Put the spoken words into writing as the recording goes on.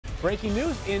Breaking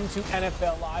news into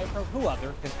NFL Live from who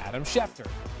other than Adam Schefter.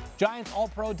 Giants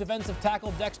All-Pro defensive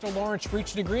tackle Dexter Lawrence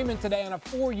reached an agreement today on a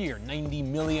 4-year, $90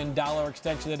 million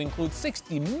extension that includes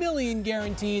 $60 million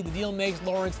guaranteed. The deal makes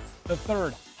Lawrence the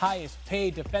third highest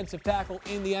paid defensive tackle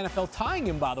in the NFL, tying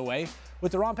him, by the way,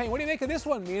 with Deron Payne. What do you make of this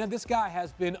one, Mina? This guy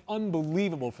has been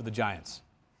unbelievable for the Giants.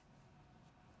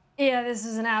 Yeah, this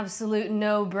is an absolute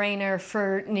no-brainer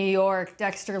for New York.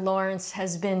 Dexter Lawrence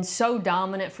has been so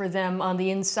dominant for them on the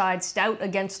inside, stout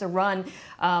against the run.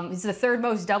 He's the third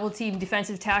most double-team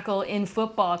defensive tackle in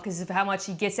football because of how much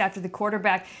he gets after the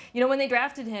quarterback. You know, when they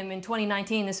drafted him in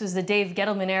 2019, this was the Dave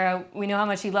Gettleman era. We know how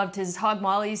much he loved his hog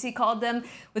mollies, he called them,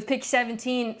 with pick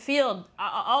 17. Field,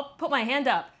 I'll put my hand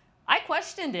up. I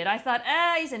questioned it. I thought,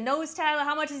 he's a nose tackle.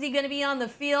 How much is he going to be on the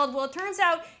field? Well, it turns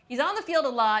out he's on the field a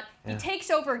lot. Yeah. He takes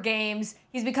over games.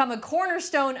 He's become a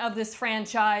cornerstone of this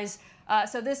franchise.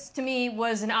 So this, to me,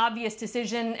 was an obvious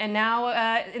decision. And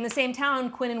now, in the same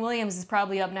town, Quinnen Williams is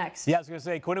probably up next. Yeah, I was going to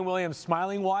say, Quinnen Williams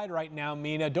smiling wide right now,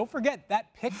 Mina. Don't forget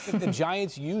that pick that the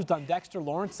Giants used on Dexter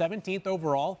Lawrence, 17th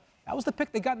overall. That was the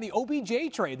pick they got in the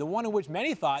OBJ trade, the one in which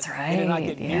many thought they did not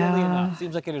get nearly enough.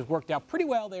 Seems like it has worked out pretty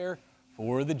well there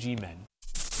for the G-men.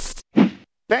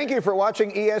 Thank you for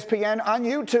watching ESPN on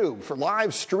YouTube. For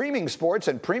live streaming sports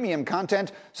and premium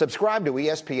content, subscribe to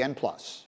ESPN+.